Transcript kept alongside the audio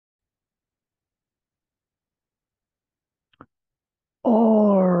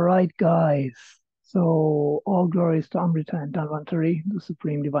right, guys. So all glories to Amrita and Dhanvantari, the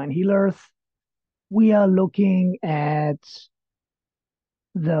supreme divine healers. We are looking at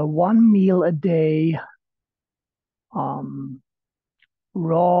the 1 meal a day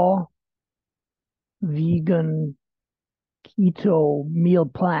raw vegan keto meal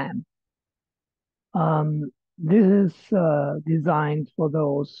plan. This is designed for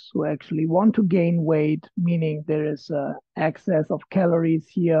those who actually want to gain weight, meaning there is excess of calories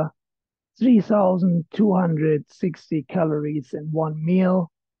here. 3,260 calories in 1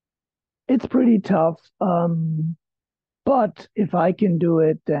 meal. It's pretty tough. But if I can do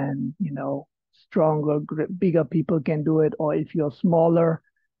it, then, stronger, bigger people can do it. Or if you're smaller,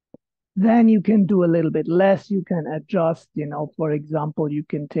 then you can do a little bit less. You can adjust, for example, you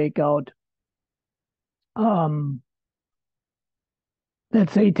can take out,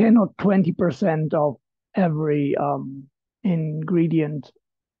 let's say 10 or 20% of every ingredient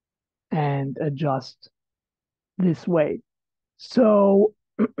and adjust this way. So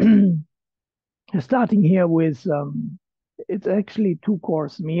starting here with, it's actually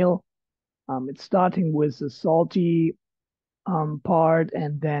 2-course meal. It's starting with the salty part,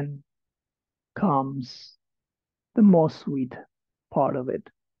 and then comes the more sweet part of it.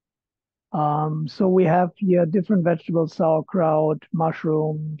 So we have here different vegetables: sauerkraut,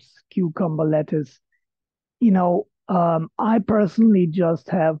 mushrooms, cucumber, lettuce. I personally just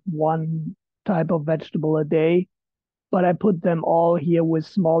have one type of vegetable a day, but I put them all here with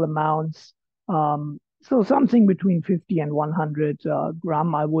small amounts. So something between 50 and 100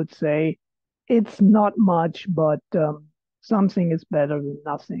 gram, I would say. It's not much, but something is better than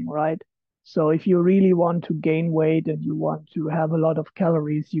nothing, right? So if you really want to gain weight and you want to have a lot of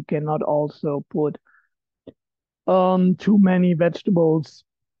calories, you cannot also put too many vegetables,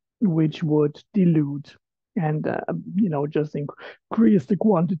 which would dilute and just increase the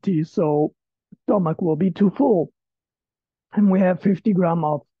quantity, so stomach will be too full. And we have 50 gram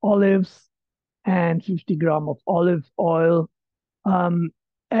of olives and 50 gram of olive oil.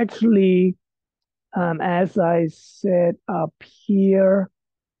 Actually, as I said up here,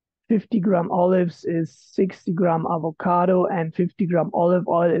 50 gram olives is 60 gram avocado, and 50 gram olive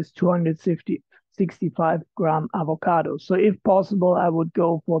oil is 265 gram avocado. So if possible, I would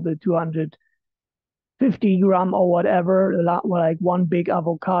go for the 250 gram or whatever, like one big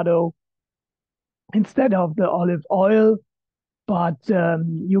avocado instead of the olive oil. But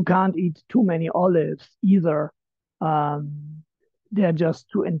you can't eat too many olives either. They're just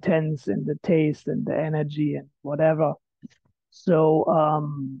too intense in the taste and the energy and whatever. So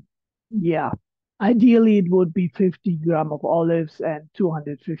yeah, ideally it would be 50 gram of olives and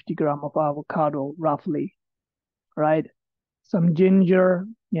 250 gram of avocado, roughly, right? Some ginger,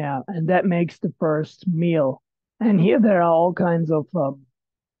 yeah, and that makes the first meal. And here there are all kinds of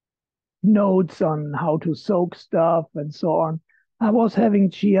notes on how to soak stuff and so on. I was having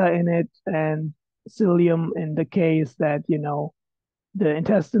chia in it and psyllium in the case that, the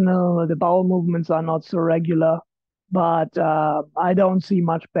bowel movements are not so regular, but I don't see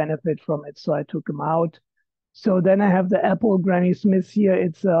much benefit from it, so I took them out. So then I have the apple Granny Smith here.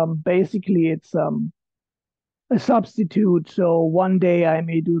 It's basically it's a substitute. So one day I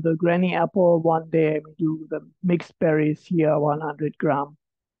may do the Granny apple, one day I may do the mixed berries here, 100 gram.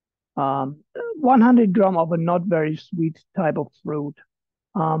 100 gram of a not very sweet type of fruit.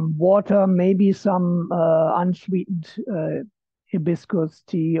 Water, maybe some unsweetened hibiscus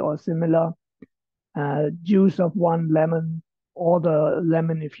tea or similar. Juice of 1 lemon, or the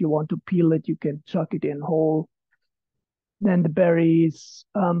lemon, if you want to peel it, you can chuck it in whole. Then the berries.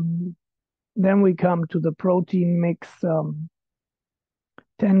 Then we come to the protein mix, 10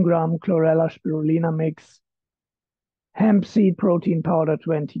 gram chlorella spirulina mix. Hemp seed protein powder,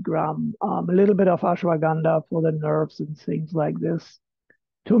 20 gram. A little bit of ashwagandha for the nerves and things like this.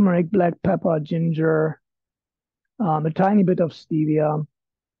 Turmeric, black pepper, ginger, a tiny bit of stevia.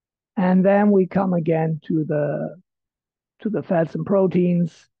 And then we come again to the fats and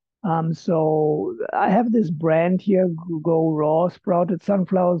proteins. So I have this brand here, Go Raw sprouted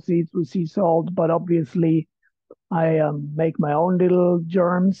sunflower seeds with sea salt, but obviously I make my own little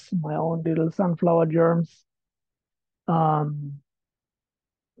germs, my own little sunflower germs.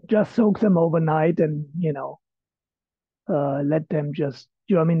 Just soak them overnight and, let them just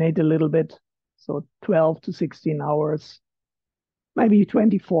germinate a little bit. So 12 to 16 hours, maybe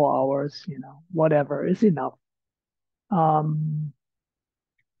 24 hours, whatever is enough.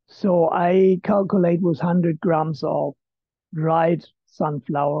 So I calculate with 100 grams of dried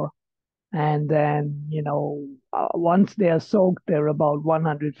sunflower. And then, once they're soaked, they're about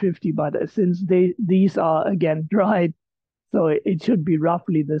 150. But since these are, again, dried So it should be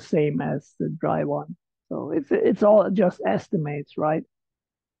roughly the same as the dry one. So it's all just estimates, right?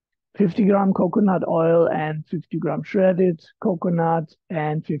 50-gram coconut oil and 50-gram shredded coconut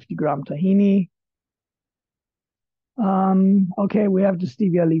and 50-gram tahini. Okay, we have the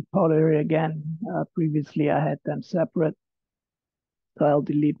stevia leaf powder again. Previously, I had them separate. So I'll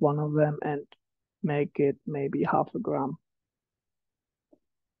delete one of them and make it maybe 0.5 gram.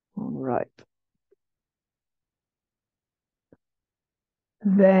 All right.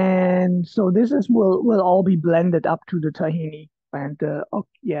 Then, so this is will all be blended up to the tahini. And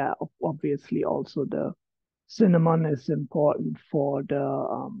yeah, obviously also the cinnamon is important for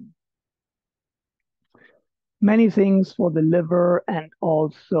the many things for the liver and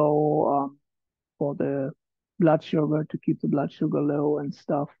also for the blood sugar to keep the blood sugar low and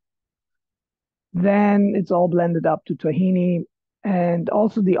stuff. Then it's all blended up to tahini. And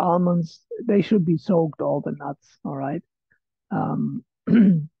also the almonds, they should be soaked, all the nuts, all right?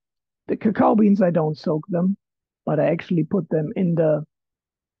 The cacao beans, I don't soak them, but I actually put them in the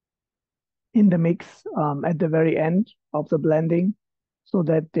mix at the very end of the blending so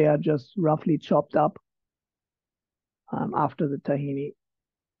that they are just roughly chopped up after the tahini.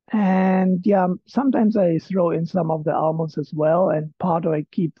 And yeah, sometimes I throw in some of the almonds as well, and part I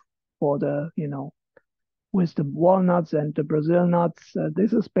keep for the, with the walnuts and the Brazil nuts.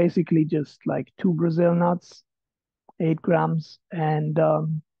 This is basically just like 2 Brazil nuts, 8 grams, and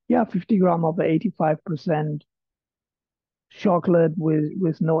yeah, 50 gram of the 85% chocolate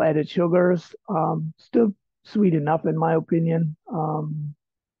with no added sugars. Still sweet enough in my opinion.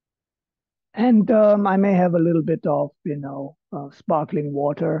 And I may have a little bit of, sparkling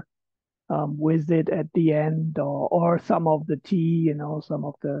water with it at the end, or some of the tea, some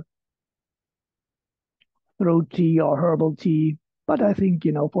of the fruit tea or herbal tea. But I think,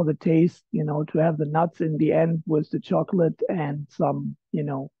 for the taste, to have the nuts in the end with the chocolate and some,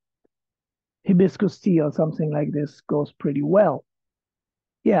 hibiscus tea or something like this goes pretty well.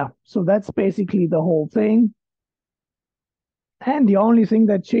 Yeah, so that's basically the whole thing. And the only thing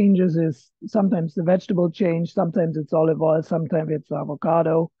that changes is sometimes the vegetable change, sometimes it's olive oil, sometimes it's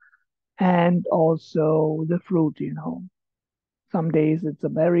avocado, and also the fruit, Some days it's a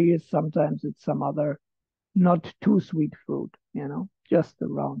berry, sometimes it's some other not too sweet fruit, just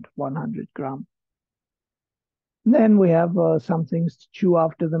around 100 gram. Then we have some things to chew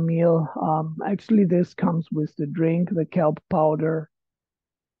after the meal. Actually, this comes with the drink, the kelp powder.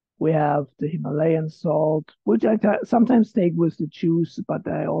 We have the Himalayan salt, which I sometimes take with the juice, but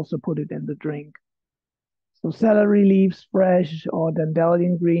I also put it in the drink. So celery leaves, fresh, or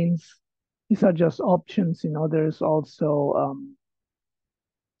dandelion greens. These are just options. There's also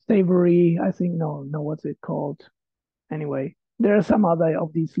savory, I think, no, what's it called? Anyway, there are some other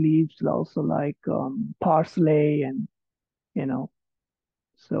of these leaves also like parsley and,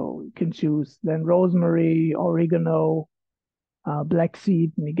 so you can choose. Then rosemary, oregano, black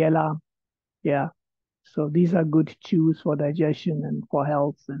seed, nigella. Yeah. So these are good to choose for digestion and for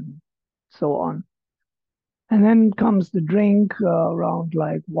health and so on. And then comes the drink around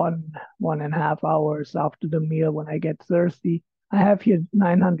like 1.5 hours after the meal when I get thirsty. I have here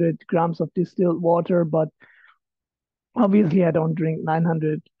 900 grams of distilled water, but obviously I don't drink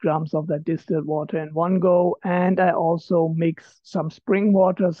 900 grams of that distilled water in one go. And I also mix some spring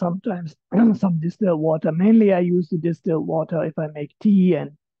water, sometimes some distilled water. Mainly I use the distilled water if I make tea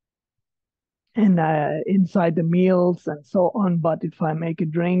and inside the meals and so on. But if I make a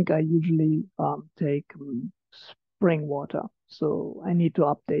drink, I usually take spring water. So I need to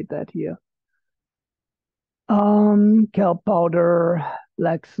update that here. Kelp powder,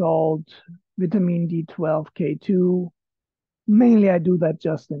 black salt, vitamin D12, K2. Mainly I do that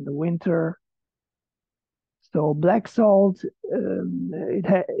just in the winter. So black salt,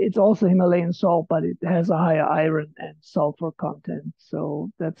 it's also Himalayan salt, but it has a higher iron and sulfur content. So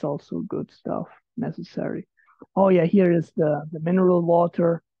that's also good stuff necessary. Oh yeah, here is the mineral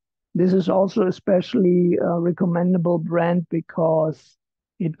water. This is also especially a recommendable brand because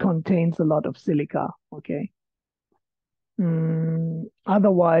it contains a lot of silica, okay?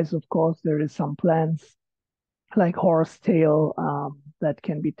 Otherwise, of course, there is some plants like horsetail that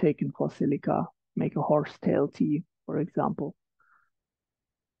can be taken for silica. Make a horsetail tea, for example.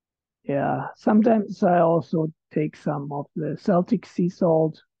 Yeah, sometimes I also take some of the Celtic sea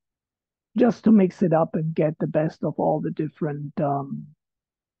salt just to mix it up and get the best of all the different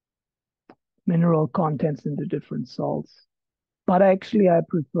mineral contents in the different salts. But actually, I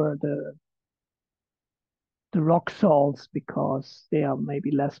prefer the rock salts because they are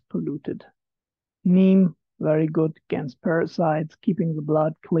maybe less polluted. Neem, very good against parasites, keeping the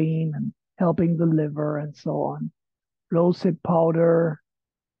blood clean and helping the liver and so on. rosehip powder.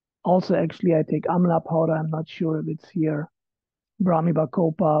 Also, actually, I take amla powder. I'm not sure if it's here. Brahmi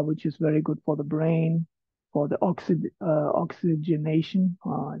Bacopa, which is very good for the brain, for the oxygenation.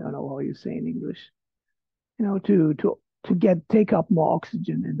 I don't know how you say in English. You know, to take up more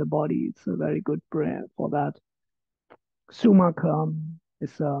oxygen in the body. It's a very good brand for that. Sumac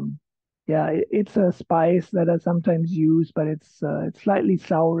is yeah, it's a spice that I sometimes use, but it's slightly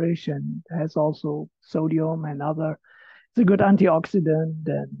sourish and has also sodium and other. It's a good antioxidant,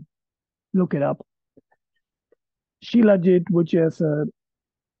 and look it up. Shilajit, which is a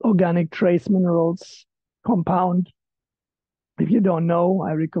organic trace minerals compound. If you don't know,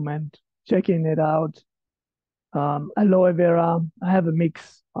 I recommend checking it out. Aloe vera, I have a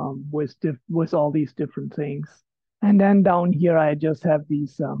mix with all these different things. And then down here, I just have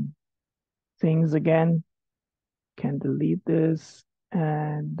these things again. Can delete this.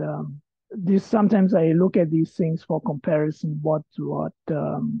 And this sometimes I look at these things for comparison, what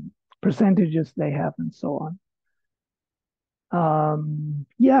percentages they have and so on.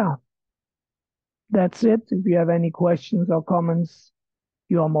 Yeah, that's it. If you have any questions or comments,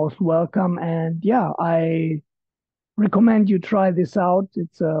 you are most welcome. And yeah, I recommend you try this out.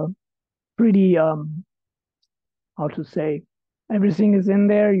 It's a pretty, how to say, everything is in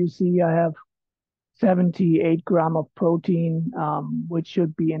there. You see, I have 78 gram of protein, which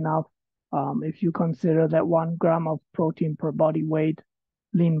should be enough if you consider that 1 gram of protein per body weight,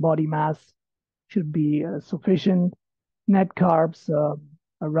 lean body mass should be sufficient. Net carbs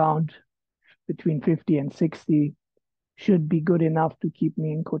around between 50 and 60 should be good enough to keep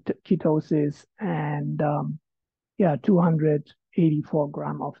me in ketosis. And yeah, 284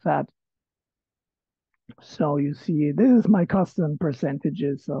 gram of fat. So you see, this is my custom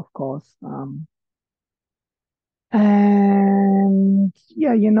percentages, of course. And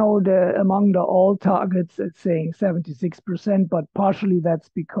yeah, you know, among the all targets, it's saying 76%, but partially that's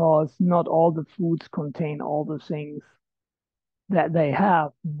because not all the foods contain all the things that they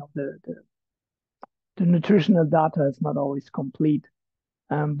have. You know, the nutritional data is not always complete.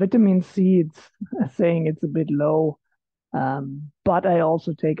 Vitamin C, it's saying it's a bit low, but I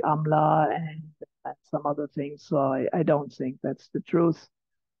also take amla and some other things, so I don't think that's the truth.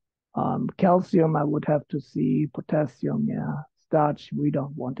 Calcium, I would have to see. Potassium, yeah. Starch, we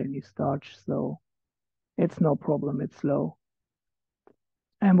don't want any starch, so it's no problem. It's low.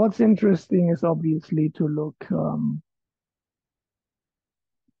 And what's interesting is obviously to look, you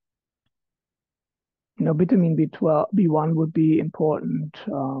know, vitamin B12, B1 would be important.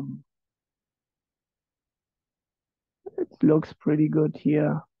 It looks pretty good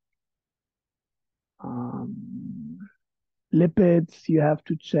here. Lipids, you have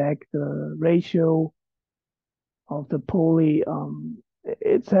to check the ratio of the poly.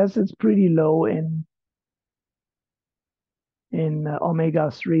 It says it's pretty low in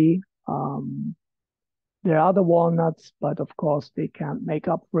omega-3. There are the walnuts, but of course they can't make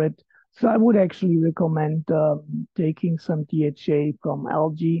up for it. So I would actually recommend taking some DHA from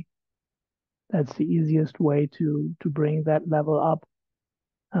algae. That's the easiest way to bring that level up.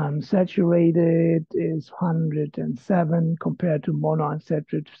 Saturated is 107 compared to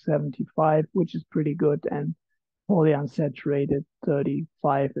monounsaturated 75, which is pretty good. And polyunsaturated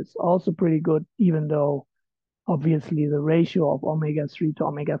 35 is also pretty good, even though obviously the ratio of omega-3 to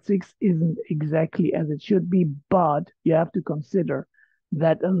omega-6 isn't exactly as it should be, but you have to consider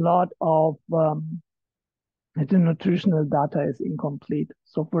that a lot of the nutritional data is incomplete.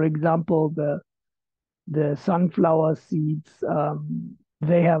 So for example, the sunflower seeds,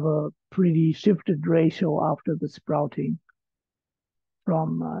 they have a pretty shifted ratio after the sprouting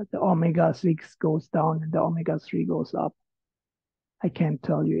from the omega-6 goes down and the omega-3 goes up. I can't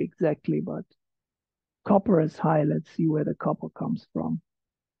tell you exactly, but copper is high. Let's see where the copper comes from.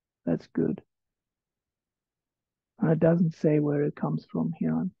 That's good. It doesn't say where it comes from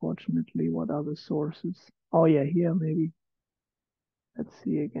here, unfortunately. What are the sources? Oh yeah, here maybe. Let's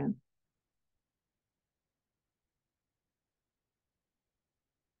see again.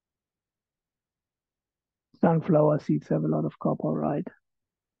 Sunflower seeds have a lot of copper, right?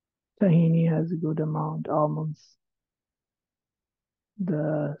 Tahini has a good amount. Almonds,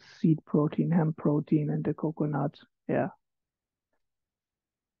 the seed protein, hemp protein, and the coconut. Yeah.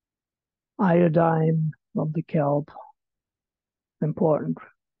 Iodine from the kelp. Important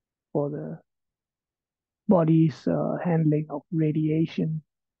for the body's handling of radiation.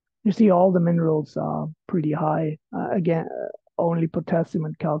 You see, all the minerals are pretty high. Again, only potassium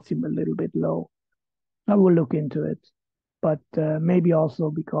and calcium a little bit low. I will look into it, but maybe also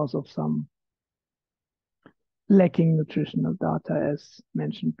because of some lacking nutritional data, as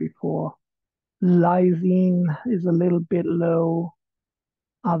mentioned before. Lysine is a little bit low.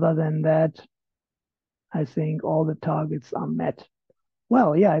 Other than that, I think all the targets are met.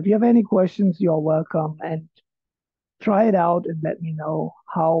 Well, yeah, if you have any questions, you're welcome, and try it out and let me know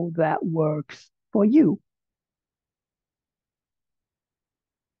how that works for you.